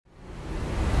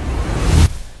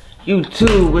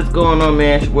YouTube, what's going on,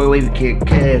 man? It's your boy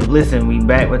Wavykid. Listen, we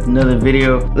back with another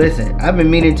video. Listen, I've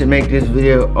been meaning to make this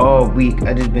video all week.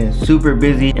 I just been super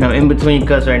busy and I'm in between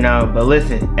cuts right now. But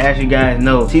listen, as you guys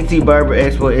know, CT Barber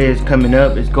Expo is coming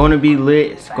up. It's going to be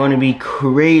lit. It's going to be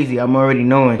crazy. I'm already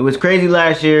knowing. It was crazy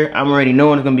last year. I'm already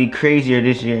knowing it's going to be crazier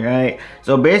this year, right?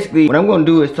 So basically, what I'm going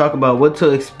to do is talk about what to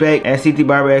expect at CT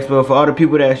Barber Expo for all the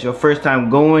people that's your first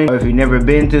time going, or if you've never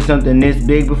been to something this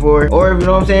big before, or if you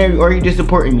know what I'm saying, or you're just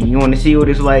supporting me. You want to see what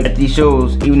it's like at these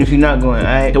shows, even if you're not going,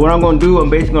 alright? So what I'm gonna do, I'm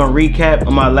basically gonna recap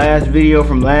on my last video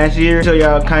from last year, show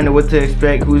y'all kind of what to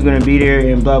expect, who's gonna be there,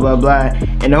 and blah blah blah,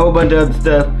 and a whole bunch of other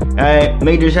stuff. Alright,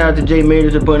 major shout out to Jay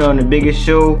Majors for putting on the biggest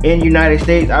show in the United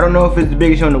States. I don't know if it's the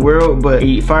biggest show in the world, but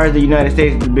as far as the United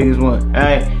States, it's the biggest one.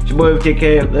 Alright, it's your boy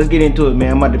Wavykid. Let's get into it,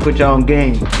 man. I'm about to put y'all on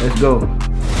game. Let's go.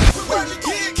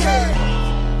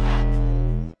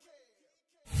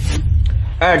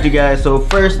 Alright, you guys, so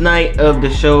first night of the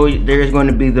show, there's going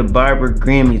to be the Barber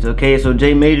Grammys, okay? So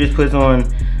Jay Majors puts on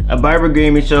a Barber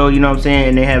Grammy show, you know what I'm saying?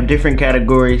 And they have different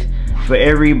categories for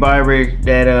every barber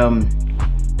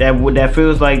that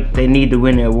feels like they need to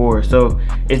win the award. So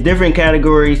it's different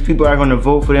categories. People are going to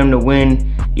vote for them to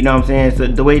win, you know what I'm saying? So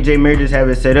the way Jay Majors have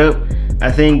it set up,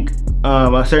 I think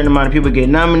a certain amount of people get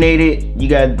nominated. You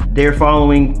got their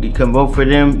following, you can vote for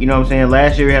them, you know what I'm saying?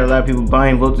 Last year we had a lot of people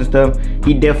buying votes and stuff.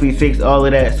 He definitely fixed all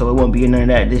of that, so it won't be none of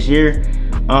that this year.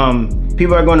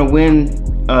 People are going to win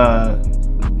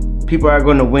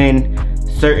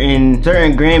certain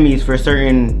Grammys for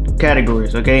certain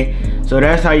categories, okay? So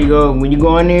that's how you go. When you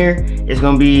go in there, it's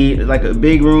gonna be like a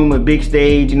big room, a big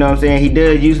stage, you know what I'm saying? He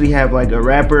does usually have like a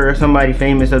rapper or somebody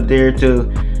famous up there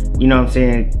to, you know what I'm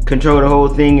saying, control the whole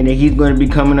thing, and then he's going to be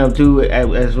coming up too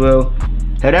as well.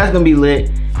 So that's going to be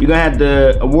lit. You're going to have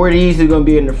the awardees who's going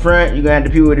to be in the front. You're going to have the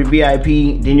people with the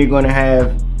VIP. Then you're going to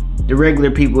have the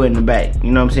regular people in the back,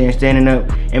 you know what I'm saying, standing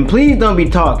up. And please don't be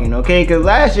talking, okay? Because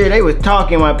last year they was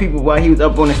talking while he was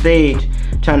up on the stage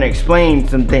trying to explain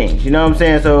some things, you know what I'm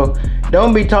saying? So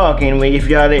don't be talking if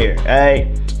y'all there, all right?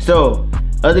 So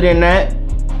other than that,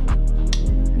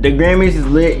 the Grammys is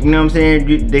lit, you know what I'm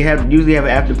saying? They usually have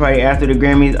an after party after the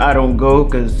Grammys. I don't go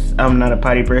because I'm not a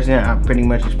party person. I pretty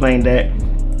much explained that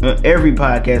on every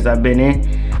podcast I've been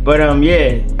in. But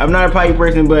yeah, I'm not a party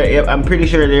person, but I'm pretty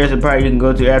sure there's a party you can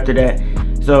go to after that.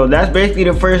 So that's basically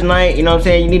the first night, you know what I'm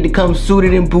saying? You need to come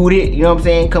suited and booted, you know what I'm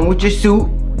saying? Come with your suit,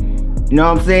 you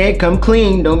know what I'm saying? Come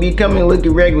clean, don't be coming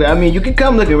looking regular. I mean, you can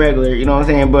come looking regular, you know what I'm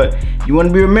saying? But you want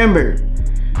to be remembered.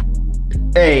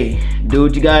 Hey, do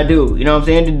what you gotta do, you know what I'm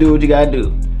saying? To do what you gotta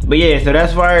do. But yeah, so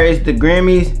that's far as the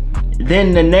Grammys.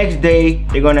 Then the next day,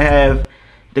 they're gonna have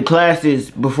the classes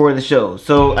before the show.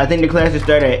 So I think the classes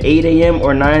start at 8 a.m.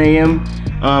 or 9 a.m.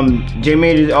 Jay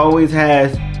Majors always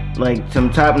has like some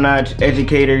top-notch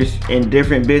educators in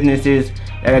different businesses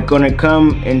that are gonna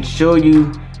come and show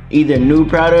you either new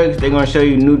products, they're gonna show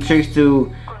you new tricks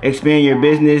to expand your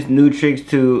business, new tricks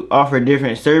to offer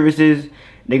different services.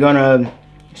 They're gonna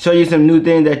show you some new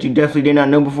things that you definitely did not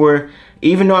know before.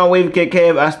 Even though I'm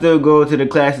Wavykid, I still go to the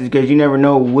classes because you never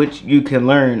know which you can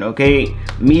learn, okay?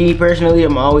 Me personally,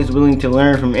 I'm always willing to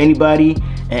learn from anybody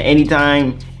at any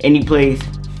time, any place,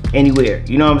 anywhere.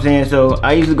 You know what I'm saying? So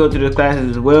I usually go to the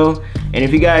classes as well. And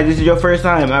if you guys, this is your first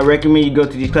time, I recommend you go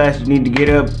to these classes. You need to get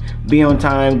up, be on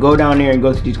time, go down there and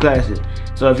go to these classes.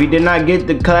 So if you did not get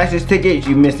the classes tickets,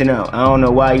 you're missing out. I don't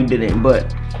know why you didn't,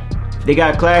 but they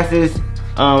got classes.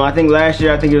 I think last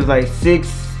year, it was like 6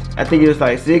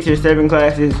 or 7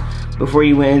 classes before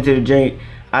you went into the jank.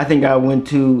 I think I woke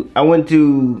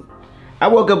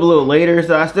up a little later,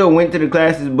 so I still went to the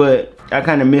classes, but I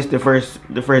kind of missed the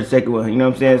second one, you know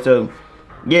what I'm saying? So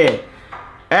yeah,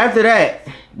 after that,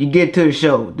 you get to the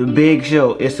show, the big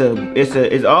show. It's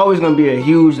always gonna be a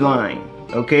huge line,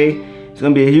 okay? It's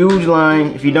gonna be a huge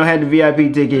line. If you don't have the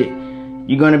VIP ticket,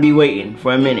 you're gonna be waiting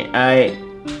for a minute, all right?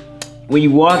 When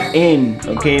you walk in,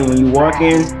 okay,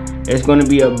 it's gonna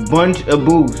be a bunch of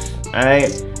booths, all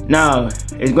right? Now,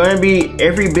 it's gonna be,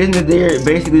 every business there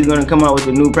basically is gonna come out with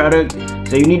a new product,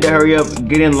 so you need to hurry up,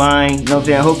 get in line, you know what I'm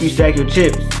saying? I hope you stack your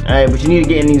chips, all right? But you need to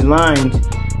get in these lines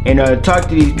and talk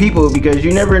to these people, because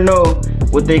you never know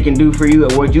what they can do for you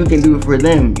or what you can do for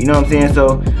them, you know what I'm saying?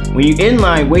 So when you're in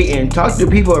line waiting, talk to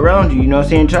people around you, you know what I'm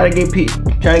saying? Try to get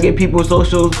people's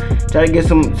socials, try to get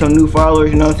some new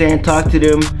followers, you know what I'm saying? Talk to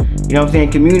them, you know what I'm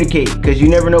saying? Communicate, because you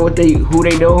never know who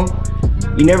they know.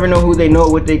 You never know who they know,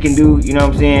 what they can do, you know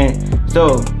what I'm saying?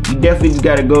 So you definitely just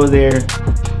gotta go there.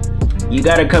 You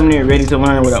gotta come there ready to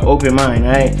learn with an open mind,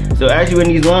 alright? So as you in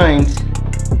these lines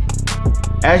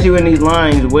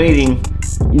waiting,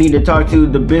 you need to talk to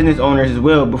the business owners as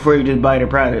well before you just buy the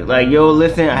product. Like, yo,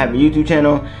 listen, I have a YouTube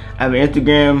channel, I have an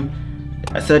Instagram,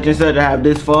 such and such, I have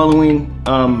this following.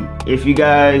 If you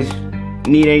guys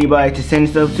need anybody to send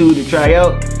stuff to try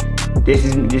out, this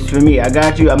is just for me. I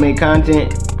got you. I make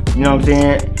content. You know what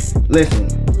I'm saying?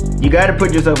 Listen, you gotta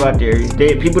put yourself out there.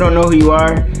 People don't know who you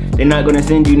are. They're not gonna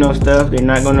send you no stuff. They're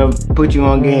not gonna put you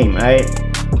on game. Alright.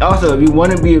 Also, if you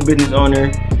want to be a business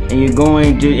owner and you're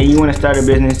going to, and you want to start a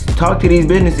business, talk to these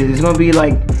businesses. It's gonna be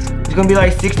like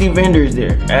 60 vendors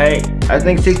there. Alright. I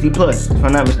think 60 plus, if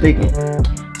I'm not mistaken.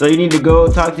 So you need to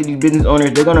go talk to these business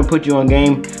owners. They're gonna put you on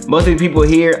game. Most of the people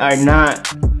here are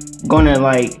not gonna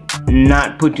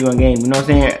not put you on game. You know what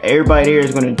I'm saying? Everybody there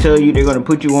is gonna tell you, they're gonna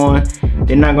put you on.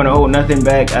 They're not gonna hold nothing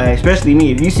back. Especially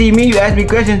me. If you see me, you ask me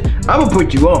questions, I'm gonna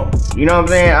put you on. You know what I'm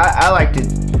saying? I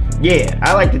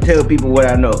like to tell people what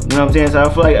I know. You know what I'm saying? So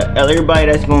I feel like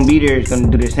everybody that's gonna be there is gonna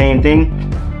do the same thing.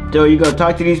 So you go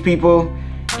talk to these people,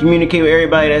 communicate with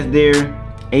everybody that's there.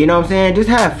 And you know what I'm saying? Just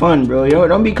have fun, bro. You know,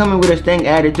 don't be coming with a stank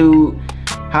attitude.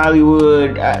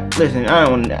 Hollywood. Listen, I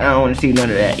don't want to see none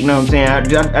of that. You know what I'm saying?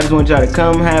 I just want y'all to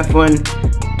come, have fun,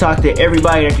 talk to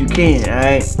everybody that you can. All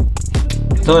right.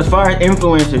 So as far as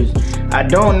influencers, I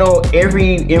don't know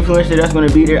every influencer that's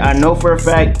gonna be there. I know for a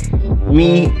fact,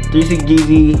 me,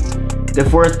 36GZ, the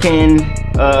Fourth Ken,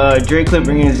 Dre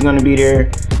Clippering is gonna be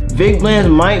there. Vic Blends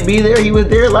might be there. He was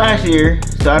there last year,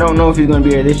 so I don't know if he's gonna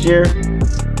be there this year.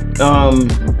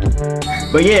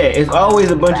 But yeah, it's always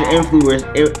a bunch of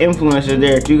influencers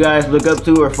there that you guys look up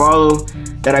to or follow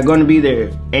that are going to be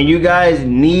there, and you guys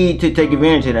need to take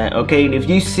advantage of that. Okay, if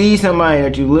you see somebody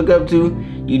that you look up to,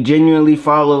 you genuinely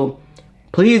follow,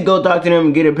 please go talk to them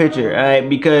and get a picture. All right,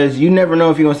 because you never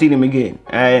know if you're gonna see them again.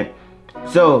 All right,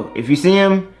 so if you see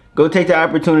them, go take the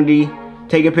opportunity,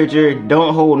 take a picture.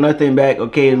 Don't hold nothing back.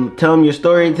 Okay, tell them your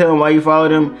story, tell them why you follow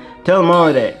them, tell them all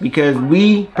of that, because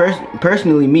we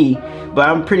personally me, but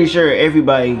I'm pretty sure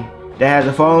everybody that has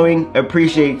a following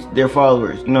appreciates their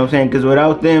followers. You know what I'm saying? Because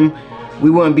without them, we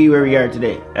wouldn't be where we are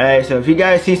today. Alright, so if you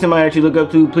guys see somebody that you look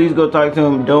up to, please go talk to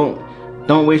them.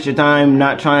 Don't waste your time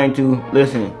not trying to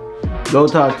listen. Go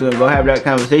talk to them. Go have that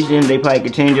conversation. They probably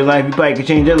could change your life. You probably could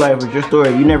change their life with your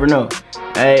story. You never know.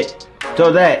 Alright,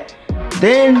 so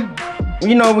then,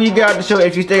 you know, when you get out the show,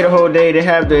 if you stay the whole day, they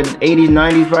have the 80s,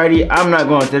 90s party. I'm not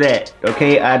going to that.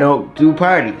 Okay, I don't do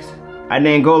parties. I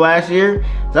didn't go last year,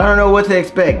 so I don't know what to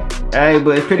expect. Alright,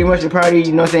 but it's pretty much a party,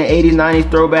 you know what I'm saying, 80s,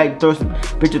 90s, throwback, throw some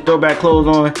picture throwback clothes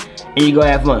on, and you go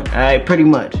have fun. Alright, pretty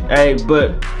much. Alright,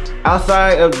 but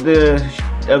outside of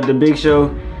the big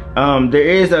show, there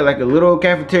is like a little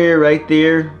cafeteria right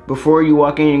there. Before you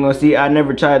walk in, you're gonna see, I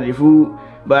never tried the food,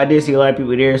 but I did see a lot of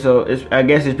people there, so I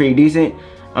guess it's pretty decent.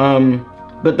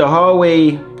 But the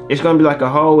hallway, it's gonna be like a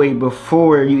hallway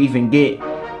before you even get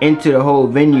into the whole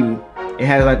venue. It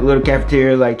has like a little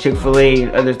cafeteria like Chick-fil-A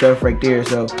and other stuff right there,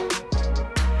 so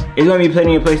it's gonna be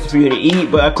plenty of places for you to eat.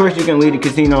 But of course you can leave the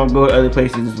casino and go to other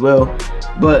places as well.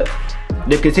 But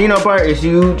the casino part is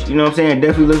huge, you know what I'm saying? It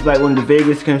definitely looks like one of the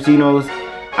Vegas casinos.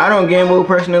 I don't gamble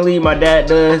personally, my dad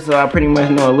does, so I pretty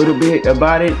much know a little bit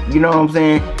about it, you know what I'm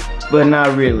saying? But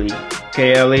not really.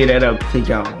 Okay, I'll lay that up to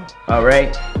y'all.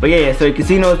 Alright? But yeah, so the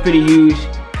casino is pretty huge.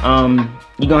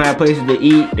 You're gonna have places to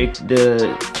eat.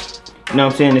 You know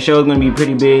what I'm saying? The show is gonna be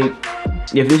pretty big.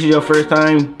 If this is your first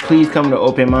time, please come with an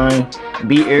open mind.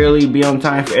 Be early, be on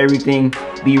time for everything.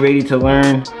 Be ready to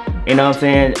learn. You know what I'm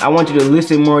saying? I want you to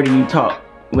listen more than you talk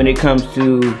when it comes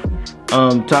to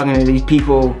talking to these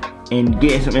people and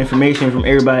getting some information from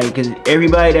everybody, because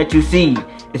everybody that you see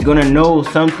is gonna know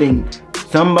something,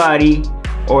 somebody,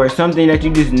 or something that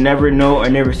you just never know or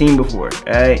never seen before.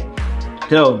 Alright?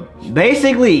 So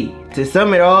basically, to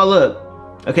sum it all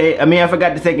up, okay, I mean, I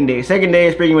forgot the second day. Second day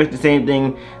is pretty much the same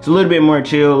thing. It's a little bit more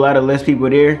chill, a lot of less people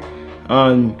there.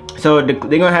 So they're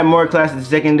gonna have more classes the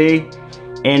second day,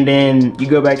 and then you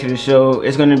go back to the show.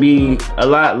 It's gonna be a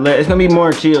lot less. It's gonna be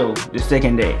more chill the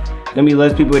second day. It's gonna be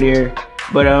less people there.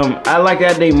 But I like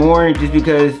that day more, just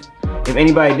because if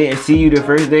anybody didn't see you the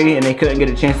first day and they couldn't get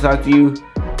a chance to talk to you,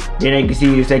 then they can see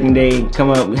you the second day, come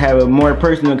up, have a more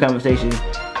personal conversation.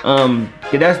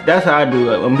 That's how I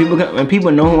do it. When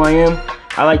people know who I am,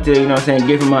 I like to, you know what I'm saying,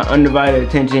 give them my undivided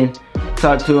attention,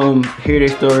 talk to them, hear their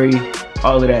story,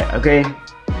 all of that, okay?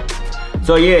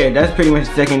 So yeah, that's pretty much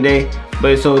the second day.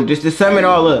 But so just to sum it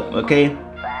all up, okay?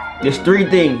 There's 3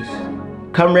 things.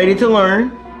 Come ready to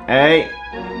learn, alright?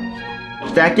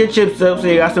 Stack your chips up so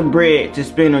you got some bread to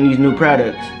spend on these new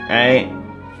products, alright?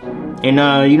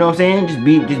 And you know what I'm saying?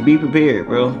 Just be prepared,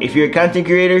 bro. If you're a content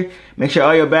creator, make sure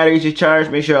all your batteries are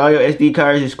charged, make sure all your SD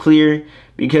cards is clear,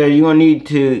 because you're gonna need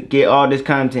to get all this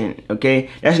content, okay?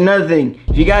 That's another thing.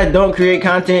 If you guys don't create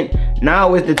content,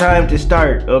 now is the time to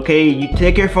start, okay? You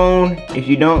take your phone, if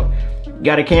you don't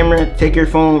got a camera, take your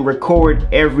phone, record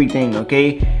everything,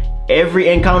 okay? Every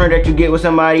encounter that you get with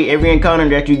somebody, every encounter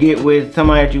that you get with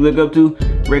somebody that you look up to,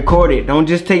 record it. Don't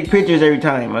just take pictures every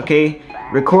time, okay?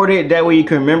 Record it, that way you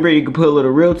can remember, you can put a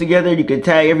little reel together, you can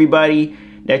tag everybody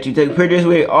that you take pictures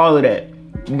with, all of that.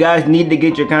 You guys need to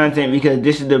get your content, because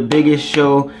this is the biggest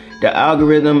show. The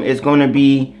algorithm is going to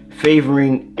be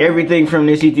favoring everything from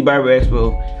this CT Barber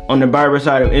Expo on the barber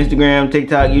side of Instagram,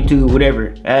 TikTok, YouTube,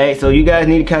 whatever. Alright, so you guys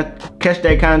need to catch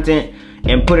that content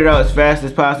and put it out as fast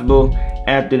as possible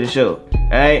after the show.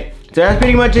 Alright, so that's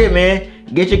pretty much it, man.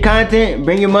 Get your content,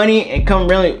 bring your money, and come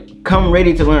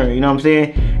ready to learn. You know what I'm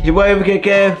saying? It's your boy Wavykid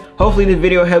Kev. Hopefully this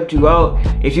video helped you out.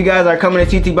 If you guys are coming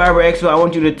to CT Barber Expo, I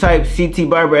want you to type CT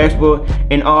Barber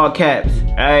Expo in all caps.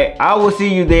 Alright, I will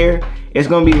see you there. It's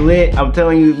gonna be lit. I'm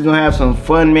telling you, we're gonna have some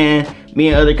fun, man. Me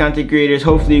and other content creators.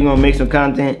 Hopefully you're gonna make some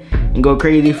content and go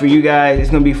crazy for you guys. It's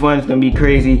gonna be fun, it's gonna be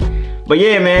crazy. But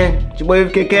yeah, man, it's your boy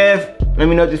Wavykid Kev. Let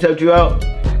me know if this helped you out.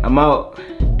 I'm out.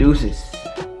 Deuces.